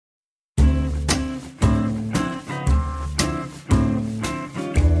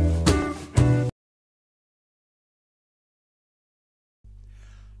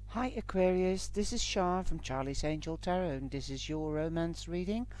Hi Aquarius, this is Shah from Charlie's Angel Tarot, and this is your romance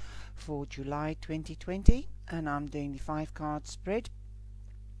reading for July 2020, and I'm doing the 5-card spread,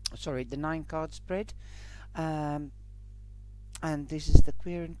 the 9-card spread, and this is the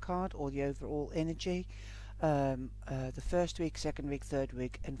querent card, or the overall energy, the first week, second week, third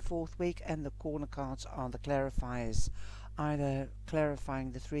week and fourth week, and the corner cards are the clarifiers, either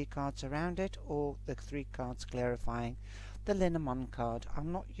clarifying the 3 cards around it or the 3 cards clarifying the Lenormand card.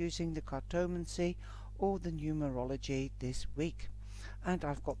 I'm not using the cartomancy or the numerology this week, and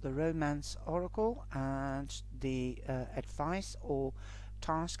I've got the romance oracle and the advice or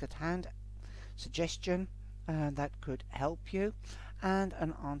task at hand, suggestion that could help you, and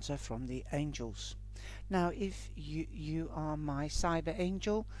an answer from the angels. Now, if you are my cyber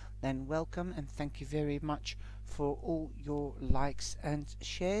angel, then welcome and thank you very much for all your likes and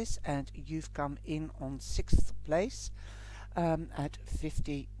shares, and you've come in on 6th place at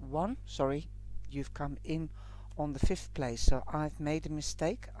 51. Sorry, you've come in on the 5th place, so I've made a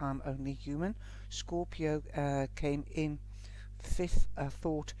mistake. I'm only human. Scorpio came in 5th,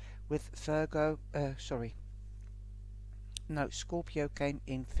 thought, with Virgo. Scorpio came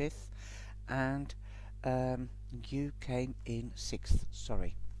in 5th, and you came in 6th.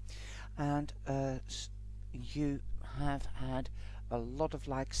 Sorry, and you have had a lot of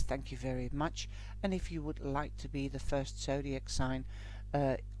likes. Thank you very much. And if you would like to be the first zodiac sign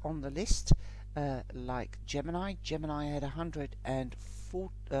on the list, like Gemini had 104.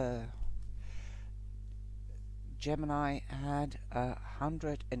 Gemini had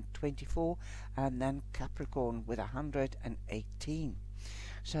 124, and then Capricorn with 118.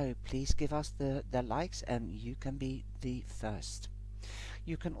 So please give us the likes, and you can be the first.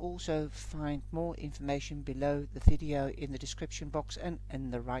 You can also find more information below the video in the description box and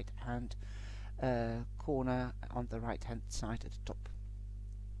in the right hand corner on the right hand side at the top.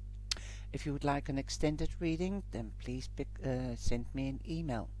 If you would like an extended reading, then please send me an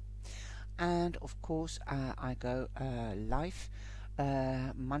email. And of course I go live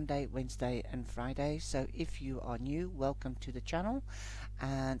Monday, Wednesday and Friday, so if you are new, welcome to the channel,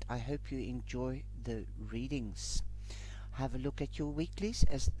 and I hope you enjoy the readings. Have a look at your weeklies,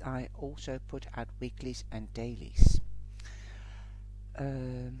 as I also put out weeklies and dailies.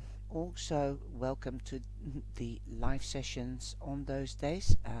 Also welcome to the live sessions on those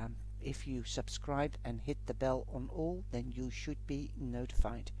days. If you subscribe and hit the bell on all, then you should be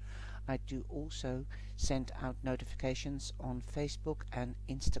notified. I do also send out notifications on Facebook and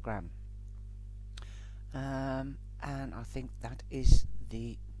Instagram. And I think that is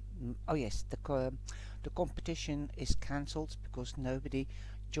the the competition is cancelled because nobody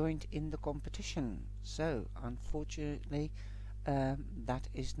joined in the competition, so unfortunately that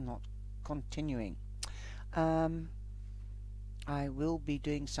is not continuing. I will be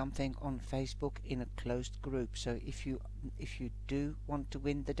doing something on Facebook in a closed group, so if you do want to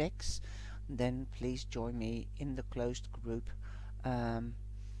win the decks, then please join me in the closed group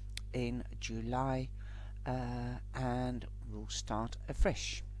in July, and we'll start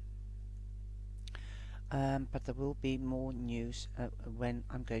afresh. But there will be more news when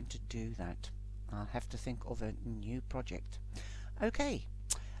I'm going to do that. I'll have to think of a new project. Okay,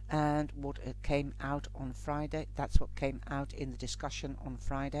 and what came out on Friday, that's what came out in the discussion on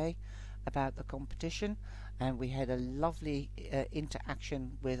Friday about the competition, and we had a lovely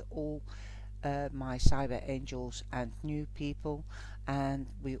interaction with all my cyber angels and new people, and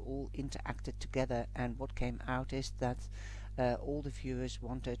we all interacted together, and what came out is that all the viewers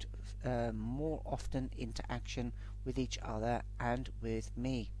wanted more often interaction with each other and with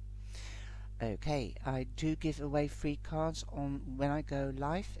me. Okay, I do give away free cards on when I go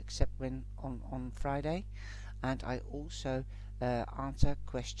live, except when on Friday, and I also answer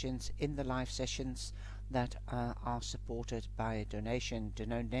questions in the live sessions that are supported by a donation. The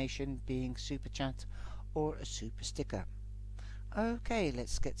donation being super chat or a super sticker. Okay,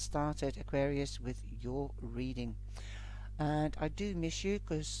 let's get started, Aquarius, with your reading. And I do miss you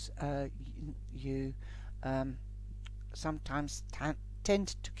because you sometimes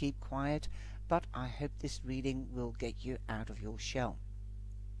tend to keep quiet, but I hope this reading will get you out of your shell.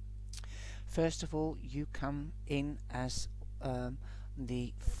 First of all, you come in as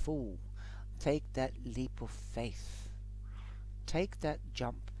the Fool. Take that leap of faith. Take that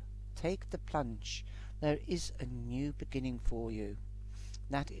jump. Take the plunge. There is a new beginning for you.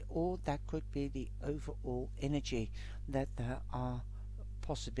 That could be the overall energy, that there are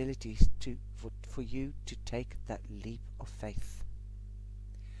possibilities for you to take that leap of faith.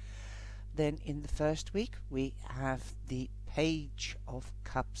 Then in the first week we have the Page of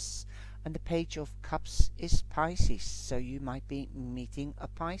Cups, and the Page of Cups is Pisces, so you might be meeting a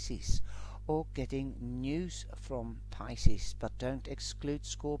Pisces or getting news from Pisces, but don't exclude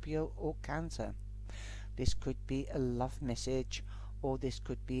Scorpio or Cancer. This could be a love message, or this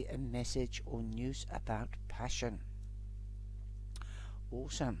could be a message or news about passion.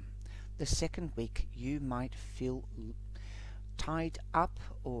 Awesome. The second week you might feel tied up,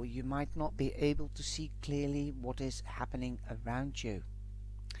 or you might not be able to see clearly what is happening around you.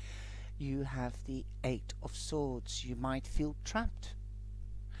 You have the Eight of Swords. You might feel trapped.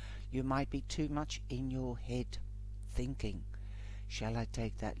 You might be too much in your head thinking, shall I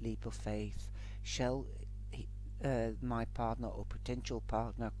take that leap of faith? Shall my partner or potential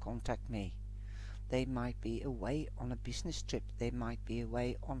partner contact me? They might be away on a business trip. They might be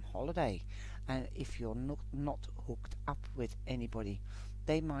away on holiday. And if you're not hooked up with anybody,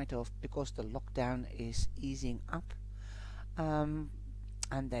 they might have, because the lockdown is easing up, and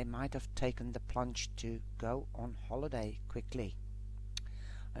they might have taken the plunge to go on holiday quickly.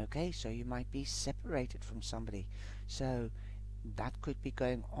 Okay, so you might be separated from somebody. So that could be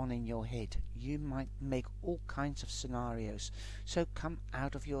going on in your head. You might make all kinds of scenarios. So come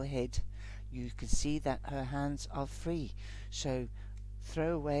out of your head. You can see that her hands are free. So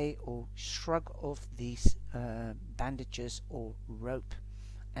throw away or shrug off these bandages or rope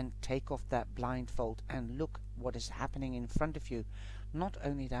and take off that blindfold and look what is happening in front of you. Not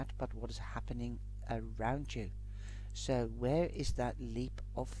only that, but what is happening around you. So where is that leap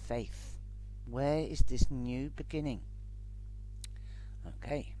of faith? Where is this new beginning?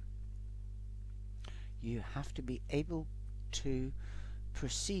 Okay. You have to be able to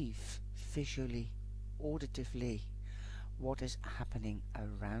perceive visually, auditively, what is happening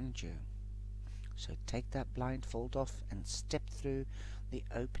around you. So take that blindfold off and step through the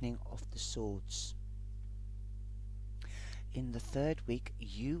opening of the swords. In the third week,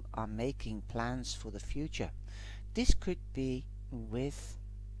 you are making plans for the future. This could be with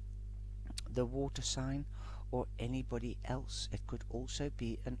the water sign or anybody else. It could also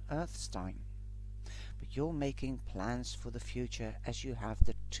be an earth sign. But you're making plans for the future as you have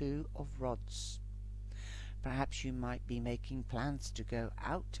the Two of Rods. Perhaps you might be making plans to go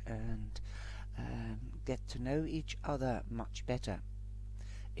out and get to know each other much better.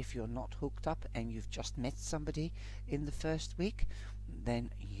 If you're not hooked up and you've just met somebody in the first week,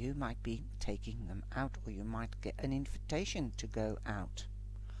 then you might be taking them out, or you might get an invitation to go out.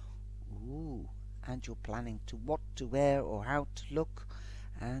 Ooh, and you're planning to what to wear or how to look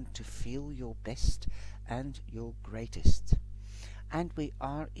and to feel your best and your greatest. And we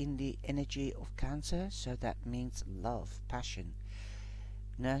are in the energy of Cancer, so that means love, passion,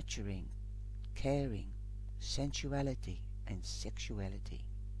 nurturing, caring, sensuality and sexuality.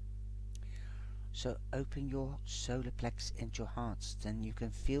 So open your solar plex and your hearts, then you can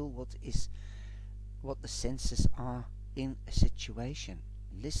feel what the senses are in a situation.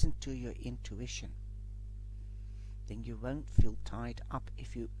 Listen to your intuition. Then you won't feel tied up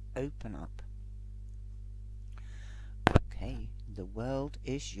if you open up. Okay, the world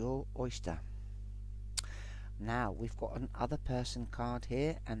is your oyster. Now we've got an other person card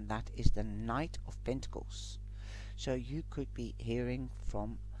here, and that is the Knight of Pentacles. So you could be hearing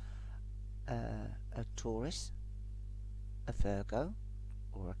from a Taurus, a Virgo,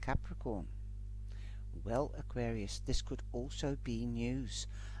 or a Capricorn. Well, Aquarius, this could also be news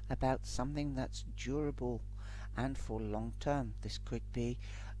about something that's durable and for long term. This could be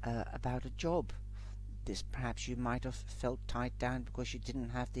about a job. This perhaps you might have felt tied down because you didn't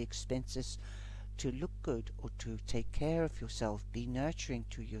have the expenses to look good or to take care of yourself, be nurturing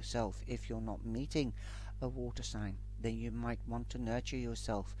to yourself. If you're not meeting a water sign, then you might want to nurture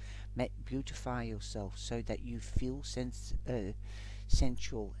yourself, beautify yourself so that you feel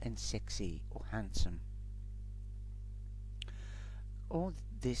sensual and sexy or handsome. Or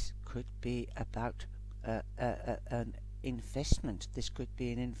this could be about an investment. This could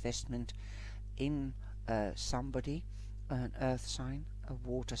be an investment in somebody, an earth sign, a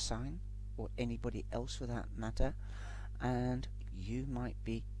water sign, or anybody else for that matter, and you might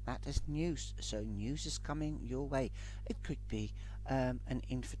be, that is news. So news is coming your way. It could be an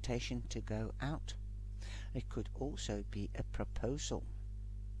invitation to go out. It could also be a proposal.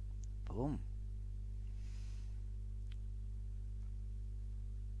 Boom.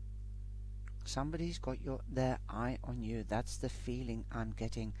 Somebody's got their eye on you. That's the feeling I'm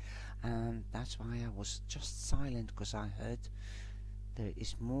getting, and that's why I was just silent, because I heard there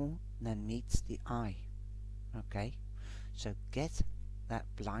is more than meets the eye. Okay, so get that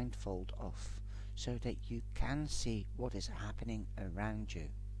blindfold off so that you can see what is happening around you.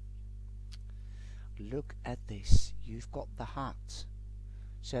 look at this. You've got the heart.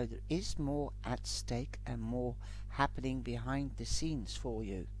 So there is more at stake and more happening behind the scenes for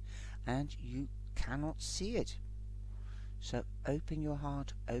you, and you cannot see it. So open your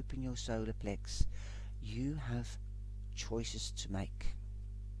heart, open your solar plex. You have choices to make.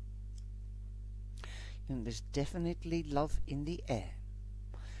 And there's definitely love in the air.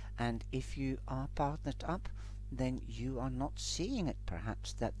 And if you are partnered up, then you are not seeing it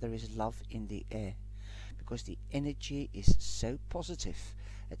perhaps that there is love in the air, because the energy is so positive.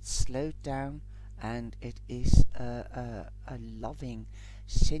 It's slowed down, and it is a loving,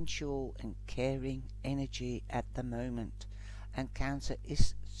 sensual and caring energy at the moment. And Cancer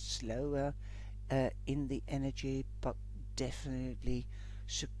is slower in the energy, but definitely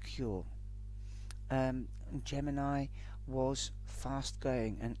secure. Gemini was fast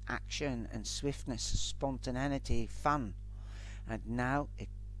going and action and swiftness, spontaneity, fun, and now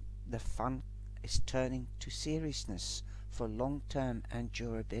the fun is turning to seriousness for long term and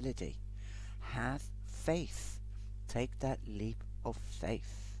durability. Have faith. Take that leap of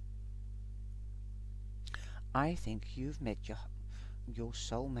faith. I think you've met your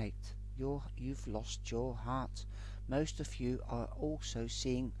soulmate. You've lost your heart. Most of you are also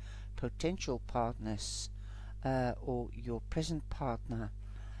seeing potential partners or your present partner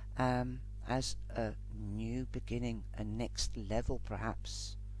as a new beginning, a next level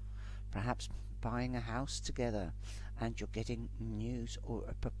perhaps buying a house together, and you're getting news or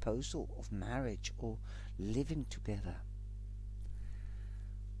a proposal of marriage or living together,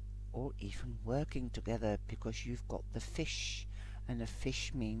 or even working together, because you've got the fish, and the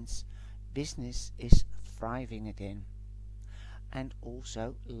fish means business is thriving again. And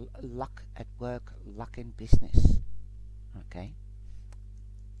also luck at work, luck in business. Okay.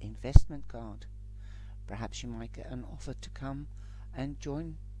 Investment card. Perhaps you might get an offer to come and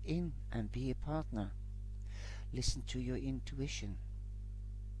join in and be a partner. Listen to your intuition.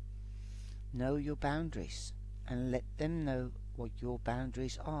 Know your boundaries and let them know what your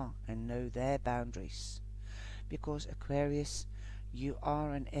boundaries are, and know their boundaries. Because Aquarius, you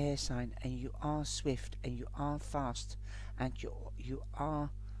are an air sign, and you are swift, and you are fast, and you are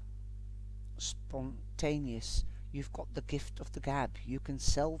spontaneous. You've got the gift of the gab. You can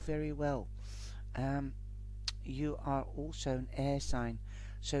sell very well. You are also an air sign,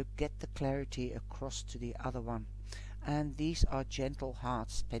 so get the clarity across to the other one. And these are gentle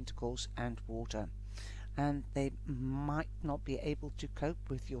hearts, pentacles and water, and they might not be able to cope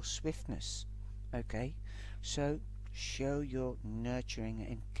with your swiftness. Okay, so show your nurturing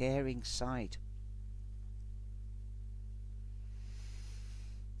and caring side,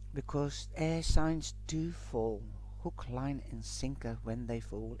 because air signs do fall hook, line and sinker when they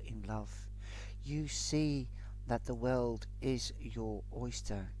fall in love. You see that the world is your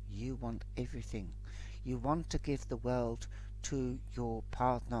oyster. You want everything. You want to give the world to your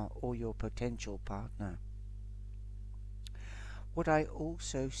partner or your potential partner. What I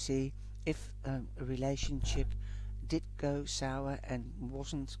also see, if a relationship did go sour and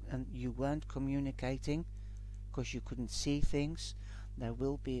you weren't communicating because you couldn't see things, there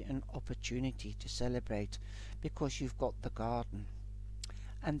will be an opportunity to celebrate, because you've got the garden.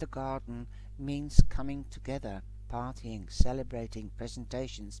 And the garden means coming together, partying, celebrating,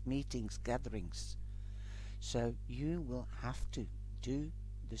 presentations, meetings, gatherings. So you will have to do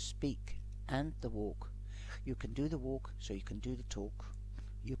the speak and the walk. You can do the walk, so you can do the talk.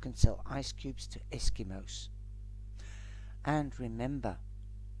 You can sell ice cubes to Eskimos. And remember,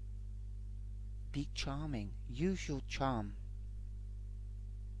 be charming. Use your charm.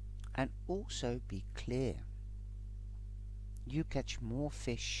 And also be clear. You catch more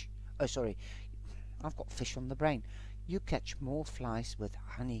fish. Oh, sorry. I've got fish on the brain. You catch more flies with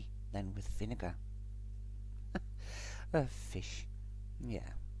honey than with vinegar. Fish. Yeah.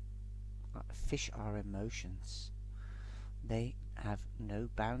 Fish are emotions. They have no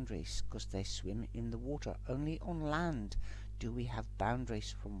boundaries because they swim in the water. Only on land do we have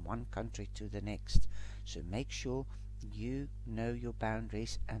boundaries from one country to the next. So make sure you know your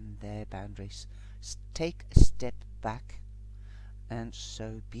boundaries and their boundaries. Take a step back, and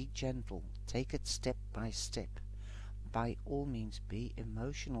so be gentle. Take it step by step. By all means, be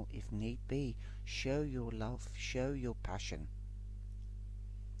emotional if need be. Show your love, show your passion.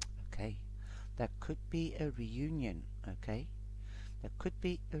 Okay, there could be a reunion. Okay, there could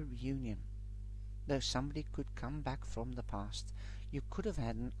be a reunion. Though somebody could come back from the past. You could have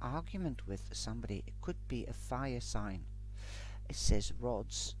had an argument with somebody. It could be a fire sign. It says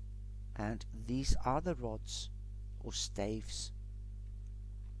rods, and these are the rods or staves.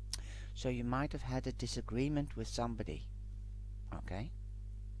 So you might have had a disagreement with somebody. Okay,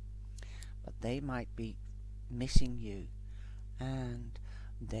 but they might be missing you and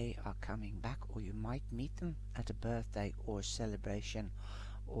they are coming back, or you might meet them at a birthday or a celebration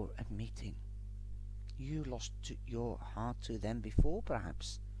or a meeting. You lost your heart to them before,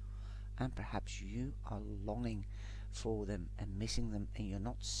 perhaps, and perhaps you are longing for them and missing them, and you're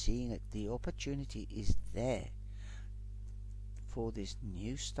not seeing it. The opportunity is there for this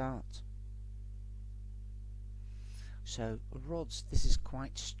new start. So rods, this is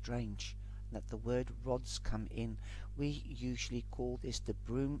quite strange that the word rods come in. We usually call this the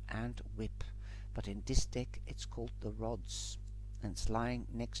broom and whip, but in this deck it's called the rods, and it's lying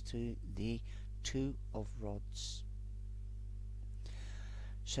next to the two of rods.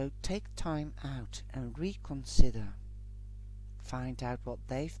 So take time out and reconsider. Find out what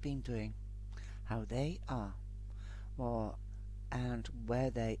they've been doing, how they are, and where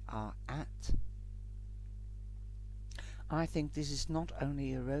they are at. I think this is not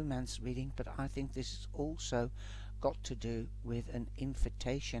only a romance reading, but I think this has also got to do with an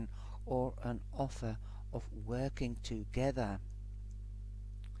invitation or an offer of working together.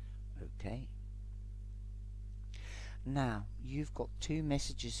 Okay. Now, you've got two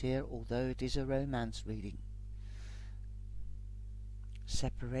messages here, although it is a romance reading.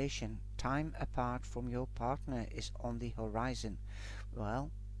 Separation, time apart from your partner is on the horizon.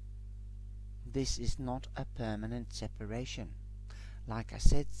 Well, this is not a permanent separation. Like I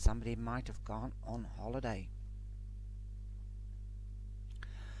said, somebody might have gone on holiday,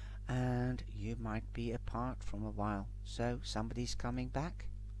 and you might be apart from a while, so somebody's coming back.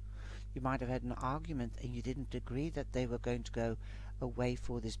 You might have had an argument and you didn't agree that they were going to go away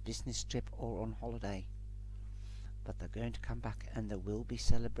for this business trip or on holiday, but they're going to come back, and there will be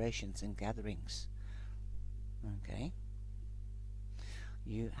celebrations and gatherings. Okay.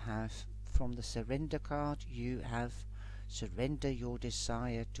 You have, from the surrender card, you have surrender your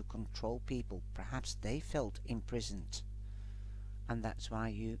desire to control people. Perhaps they felt imprisoned, and that's why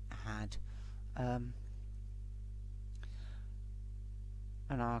you had an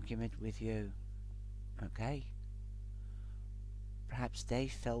argument with you. Okay. Perhaps they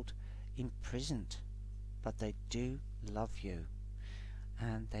felt imprisoned, but they do love you,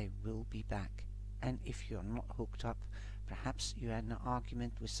 and they will be back. And if you're not hooked up, perhaps you had an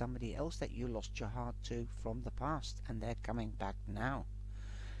argument with somebody else that you lost your heart to from the past, and they're coming back now.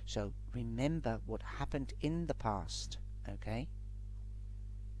 So remember what happened in the past, okay?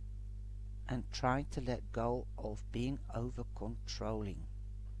 And try to let go of being over controlling.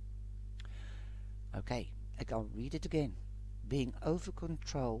 Okay, I'll read it again. Being over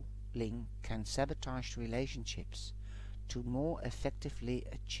controlling can sabotage relationships. To more effectively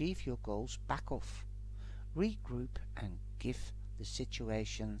achieve your goals, back off, regroup, and give the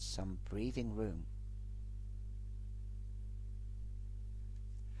situation some breathing room.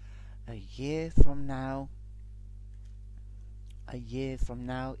 A year from now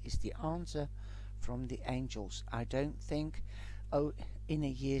is the answer from the angels. I don't think in a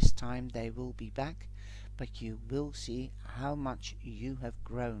year's time they will be back, but you will see how much you have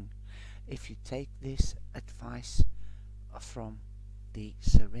grown if you take this advice from the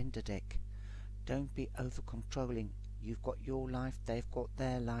surrender deck. Don't be over controlling. You've got your life, they've got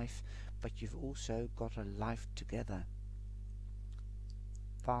their life, but you've also got a life together.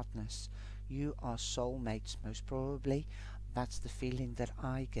 Partners, you are soulmates most probably. That's the feeling that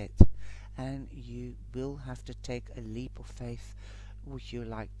I get, and you will have to take a leap of faith. Would you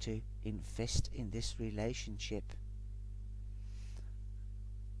like to invest in this relationship?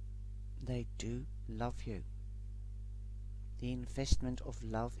 They do love you. The investment of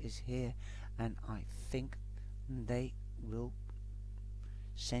love is here, and I think they will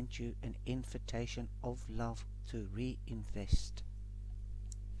send you an invitation of love to reinvest,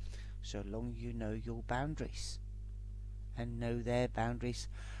 so long you know your boundaries and know their boundaries,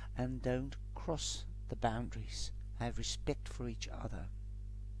 and don't cross the boundaries. Have respect for each other.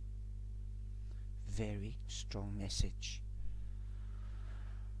 Very strong message.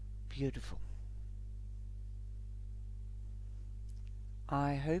 Beautiful.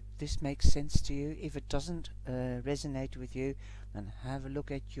 I hope this makes sense to you. If it doesn't resonate with you, then have a look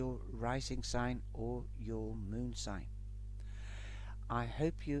at your rising sign or your moon sign. I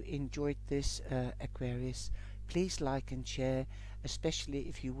hope you enjoyed this, Aquarius. Please like and share, especially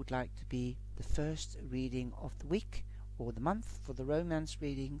if you would like to be the first reading of the week or the month for the romance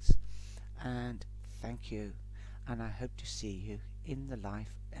readings. And thank you, and I hope to see you in the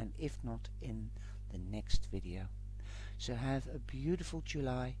life, and if not, in the next video. So have a beautiful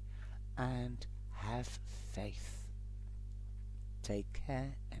July and have faith. Take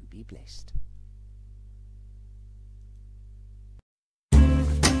care and be blessed.